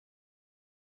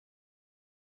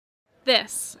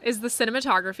This is the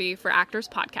Cinematography for Actors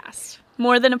podcast.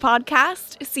 More than a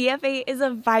podcast, CFA is a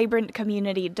vibrant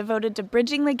community devoted to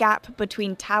bridging the gap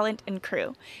between talent and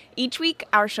crew. Each week,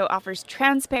 our show offers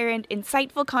transparent,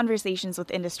 insightful conversations with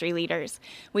industry leaders.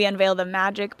 We unveil the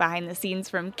magic behind the scenes,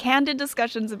 from candid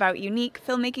discussions about unique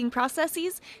filmmaking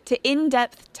processes to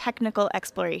in-depth technical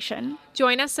exploration.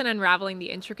 Join us in unraveling the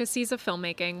intricacies of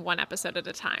filmmaking one episode at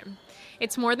a time.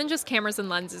 It's more than just cameras and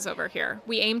lenses over here.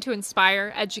 We aim to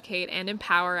inspire, educate, and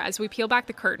empower as we peel back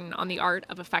the curtain on the art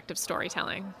of effective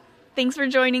storytelling. Thanks for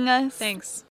joining us.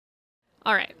 Thanks.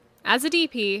 All right. As a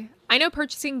DP, I know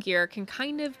purchasing gear can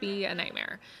kind of be a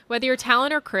nightmare. Whether you're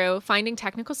talent or crew, finding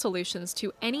technical solutions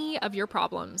to any of your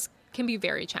problems can be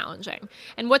very challenging.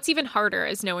 And what's even harder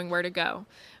is knowing where to go.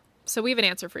 So we have an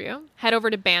answer for you. Head over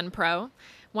to BandPro,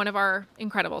 one of our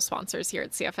incredible sponsors here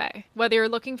at CFA. Whether you're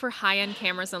looking for high-end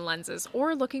cameras and lenses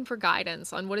or looking for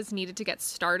guidance on what is needed to get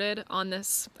started on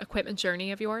this equipment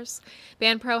journey of yours,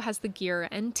 BandPro has the gear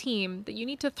and team that you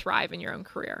need to thrive in your own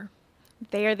career.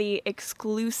 They are the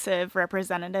exclusive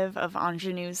representative of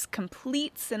Ingenue's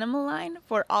complete cinema line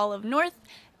for all of North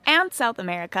and South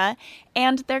America,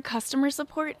 and their customer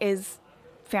support is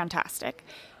fantastic.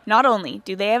 Not only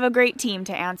do they have a great team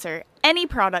to answer any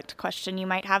product question you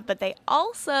might have, but they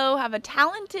also have a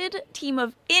talented team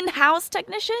of in-house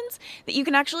technicians that you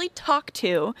can actually talk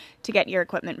to get your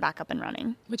equipment back up and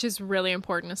running. Which is really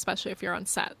important, especially if you're on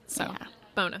set. So, yeah.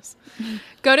 Bonus.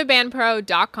 Go to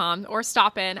bandpro.com or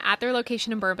stop in at their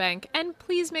location in Burbank, and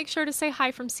please make sure to say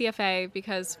hi from CFA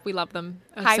because we love them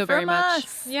so very much.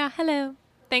 Yeah, hello.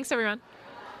 Thanks, everyone.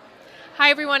 Hi,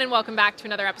 everyone, and welcome back to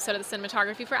another episode of the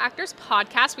Cinematography for Actors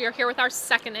podcast. We are here with our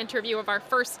second interview of our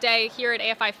first day here at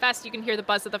AFI FEST. You can hear the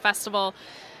buzz of the festival,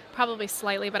 probably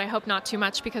slightly, but I hope not too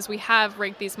much because we have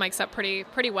rigged these mics up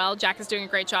pretty well. Jack is doing a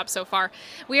great job so far.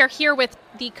 We are here with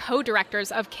the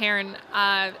co-directors of CAIRN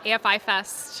AFI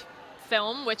FEST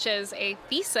film, which is a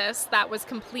thesis that was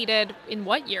completed in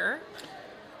what year?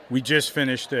 We just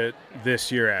finished it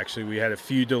this year, actually. We had a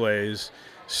few delays,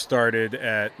 started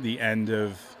at the end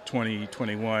of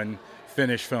 2021,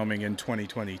 finished filming in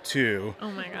 2022.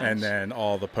 Oh my gosh. And then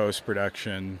all the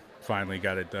post-production finally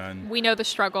got it done. We know the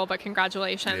struggle, but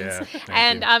congratulations.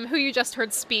 Yeah, and who you just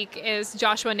heard speak is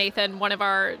Joshua Nathan, one of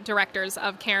our directors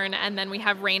of CAIRN, and then we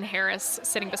have Rain Harris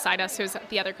sitting beside us, who's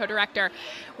the other co-director.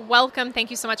 Welcome. Thank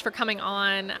you so much for coming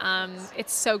on.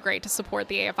 It's so great to support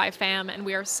the AFI fam, and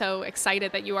we are so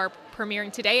excited that you are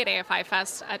premiering today at AFI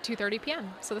Fest at 2:30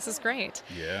 p.m. So this is great.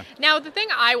 Yeah. Now, the thing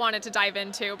I wanted to dive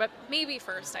into, but maybe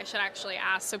first I should actually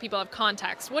ask so people have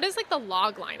context, what is like the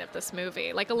log line of this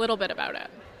movie? Like a little bit about it.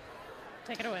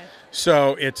 Take it away.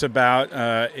 So it's about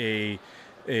a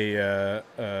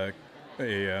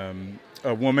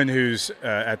woman who's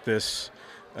at this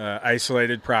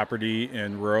isolated property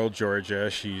in rural Georgia.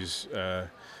 She's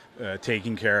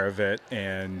taking care of it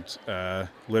and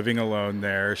living alone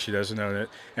there. She doesn't own it.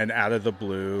 And out of the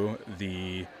blue,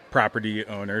 the property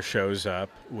owner shows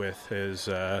up with his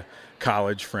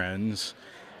college friends,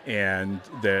 and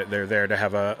they're there to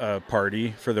have a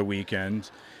party for the weekend.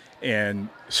 And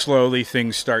slowly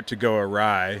things start to go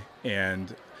awry,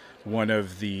 and one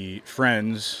of the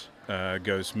friends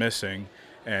goes missing.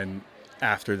 And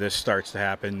after this starts to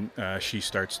happen, she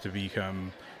starts to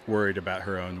become worried about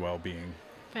her own well-being.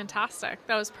 Fantastic.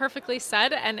 That was perfectly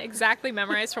said and exactly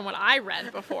memorized from what I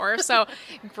read before. So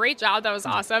great job. That was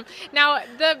awesome. Now,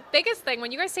 the biggest thing,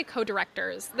 when you guys say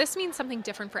co-directors, this means something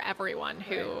different for everyone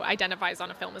who identifies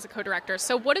on a film as a co-director.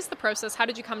 So what is the process? How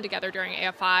did you come together during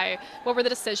AFI? What were the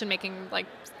decision-making, like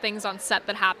things on set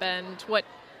that happened?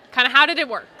 How did it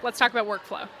work? Let's talk about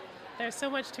workflow. There's so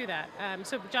much to that.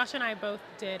 So Josh and I both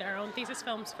did our own thesis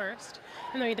films first,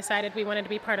 and then we decided we wanted to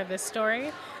be part of this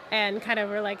story, and kind of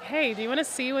were like, hey, do you want to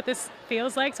see what this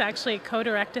feels like to actually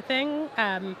co-direct a thing?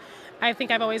 I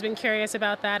think I've always been curious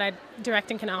about that.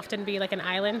 Directing can often be like an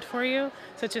island for you,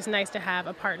 so it's just nice to have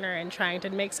a partner in trying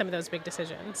to make some of those big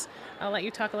decisions. I'll let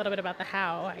you talk a little bit about the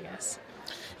how, I guess.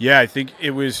 Yeah, I think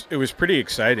it was pretty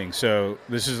exciting. So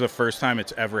this is the first time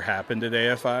it's ever happened at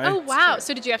AFI. Oh, wow.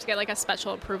 So did you have to get like a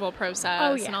special approval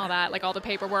process and all that, like all the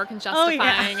paperwork and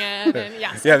justifying it? And,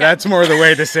 yes. Yeah, that's more the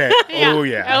way to say it. Yeah. Oh,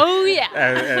 yeah. Oh,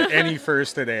 yeah. Any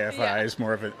first at AFI is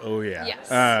more of an oh, yeah. Yes.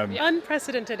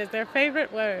 Unprecedented is their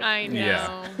favorite word. I know.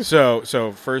 Yeah.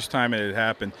 So first time it had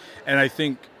happened. And I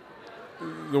think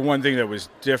the one thing that was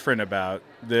different about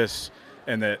this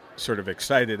and that sort of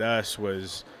excited us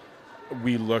was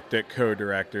we looked at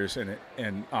co-directors,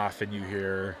 and often you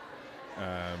hear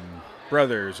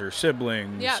brothers or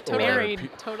siblings. Yeah, totally. Married.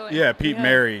 Totally.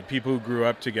 Married, people who grew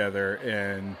up together,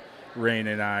 and Rain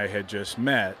and I had just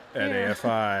met at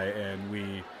AFI, and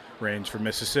we Rain's from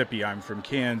Mississippi. I'm from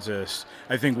Kansas.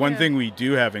 I think one thing we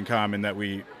do have in common that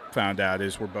we found out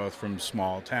is we're both from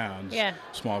small towns,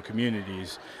 small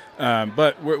communities.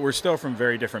 But we're still from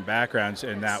very different backgrounds,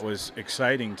 and that was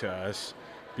exciting to us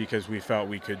because we felt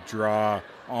we could draw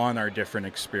on our different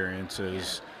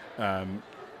experiences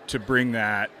to bring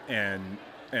that and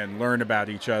learn about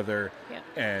each other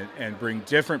and bring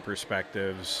different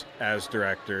perspectives as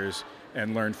directors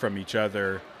and learn from each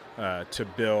other to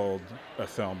build a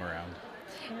film around.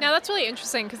 Now that's really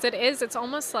interesting because it's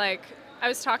almost like, I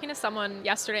was talking to someone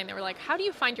yesterday and they were like, how do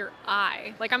you find your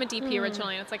eye? Like, I'm a DP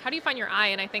originally, and it's like, how do you find your eye?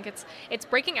 And I think it's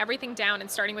breaking everything down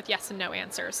and starting with yes and no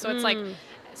answers. So it's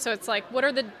like, what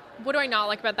do I not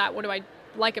like about that? What do I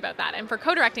like about that? And for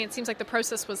co-directing, it seems like the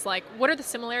process was like, what are the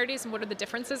similarities and what are the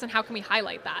differences and how can we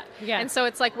highlight that? Yeah. And so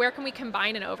it's like, where can we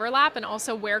combine and overlap, and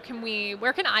also where can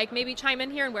I maybe chime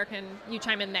in here and where can you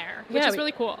chime in there, which is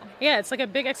really cool. Yeah, it's like a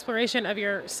big exploration of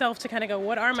yourself to kind of go,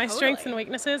 what are my strengths and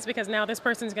weaknesses? Because now this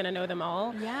person's going to know them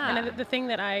all. Yeah. And the thing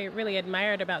that I really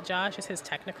admired about Josh is his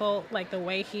technical, like the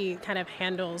way he kind of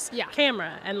handles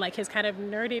camera and like his kind of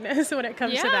nerdiness when it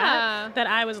comes to that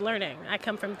I was learning. I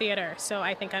come from theater, so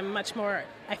I think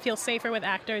I feel safer with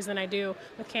actors than I do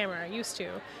with camera. I used to.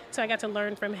 So I got to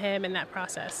learn from him in that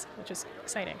process, which is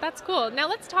exciting. That's cool. Now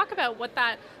let's talk about what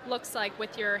that looks like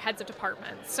with your heads of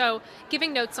departments. So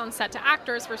giving notes on set to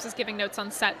actors versus giving notes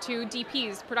on set to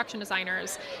DPs, production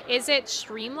designers. Is it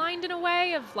streamlined in a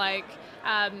way of like,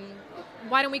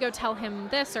 why don't we go tell him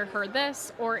this or her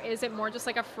this? Or is it more just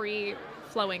like a free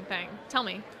flowing thing? Tell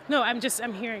me. No, I'm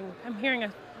hearing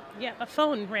a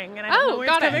phone ring, and I don't know where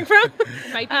it's coming from.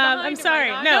 Might be I'm sorry.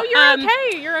 No, you're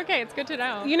okay. You're okay. It's good to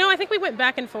know. I think we went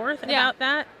back and forth about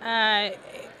that.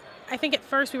 I think at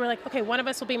first we were like, okay, one of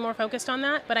us will be more focused on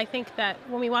that. But I think that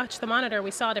when we watched the monitor,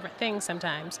 we saw different things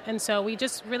sometimes. And so we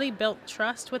just really built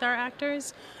trust with our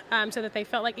actors so that they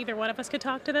felt like either one of us could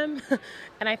talk to them.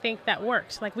 And I think that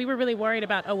worked. Like, we were really worried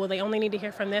about, will they only need to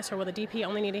hear from this, or will the DP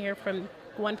only need to hear from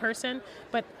one person?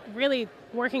 But really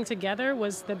working together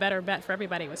was the better bet for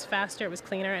everybody. It was faster, it was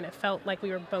cleaner, and it felt like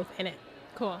we were both in it.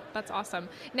 Cool. That's awesome.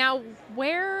 Now,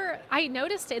 where I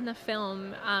noticed in the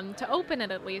film, to open it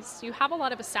at least, you have a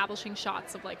lot of establishing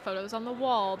shots of like photos on the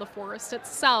wall, the forest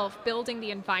itself, building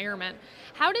the environment.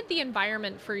 How did the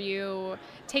environment for you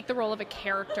take the role of a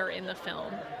character in the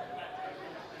film?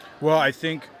 Well, I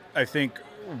think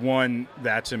one,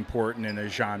 that's important in a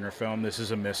genre film. This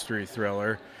is a mystery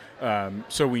thriller.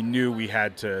 So we knew we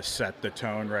had to set the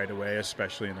tone right away,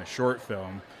 especially in a short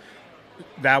film.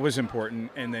 That was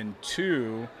important. And then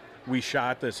two, we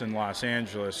shot this in Los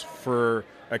Angeles for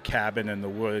a cabin in the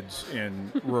woods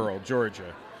in rural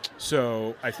Georgia.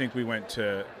 So I think we went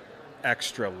to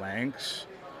extra lengths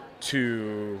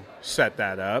to set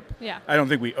that up. Yeah. I don't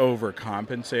think we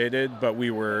overcompensated, but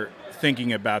we were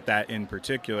thinking about that in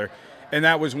particular. And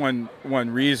that was one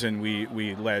reason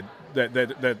we led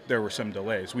that there were some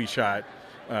delays. We shot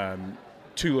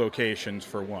 2 locations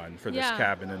for this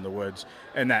cabin in the woods,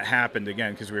 and that happened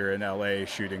again because we were in LA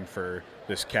shooting for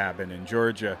this cabin in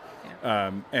Georgia.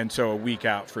 And so a week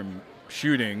out from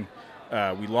shooting,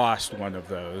 we lost one of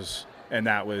those, and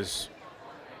that was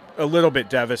a little bit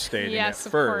devastating at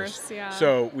first. Course, yeah.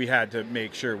 So we had to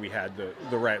make sure we had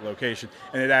the right location,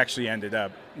 and it actually ended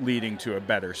up leading to a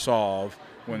better solve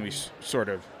when we sort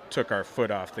of took our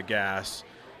foot off the gas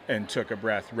and took a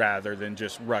breath rather than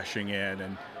just rushing in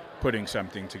and putting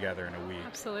something together in a week.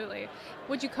 Absolutely.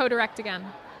 Would you co-direct again?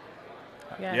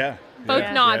 Yeah.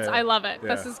 Both nods. Yeah. I love it.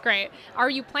 Yeah. This is great.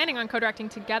 Are you planning on co-directing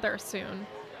together soon?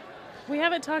 We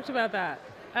haven't talked about that.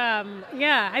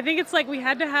 I think it's like we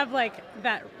had to have like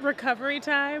that recovery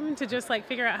time to just like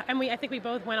figure out, and I think we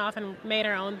both went off and made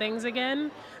our own things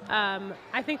again.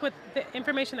 I think with the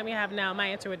information that we have now, my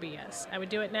answer would be yes. I would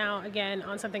do it now again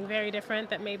on something very different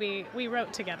that maybe we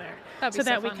wrote together, so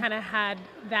that we kind of had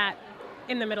that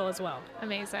in the middle as well.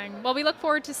 Amazing. Well, we look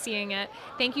forward to seeing it.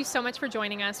 Thank you so much for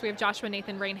joining us. We have Joshua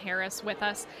Nathan Rain Harris with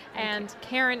us, and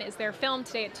CAIRN is their film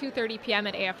today at 2:30 p.m.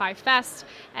 at AFI FEST,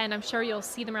 and I'm sure you'll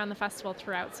see them around the festival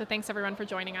throughout. So thanks everyone for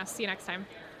joining us. See you next time.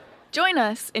 Join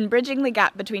us in bridging the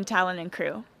gap between talent and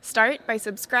crew. Start by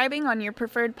subscribing on your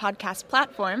preferred podcast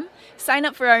platform. Sign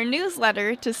up for our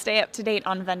newsletter to stay up to date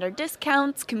on vendor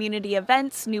discounts, community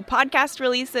events, new podcast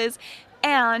releases,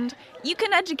 and you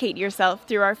can educate yourself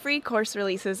through our free course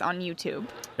releases on YouTube.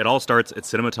 It all starts at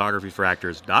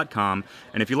cinematographyforactors.com.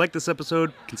 And if you like this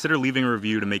episode, consider leaving a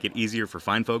review to make it easier for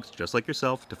fine folks just like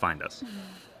yourself to find us.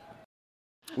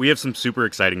 We have some super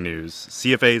exciting news.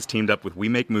 CFA has teamed up with We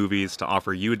Make Movies to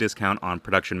offer you a discount on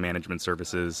production management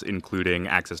services, including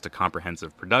access to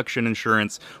comprehensive production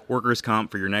insurance, workers' comp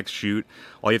for your next shoot.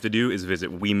 All you have to do is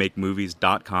visit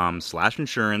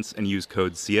wemakemovies.com/insurance and use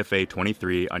code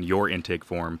CFA23 on your intake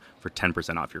form for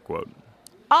 10% off your quote.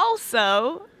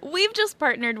 Also, we've just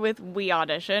partnered with We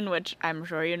Audition, which I'm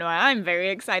sure you know I'm very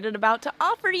excited about, to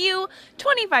offer you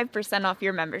 25% off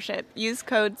your membership. Use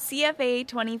code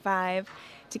CFA25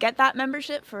 to get that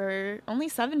membership for only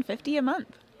 $7.50 a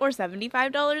month or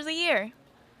 $75 a year.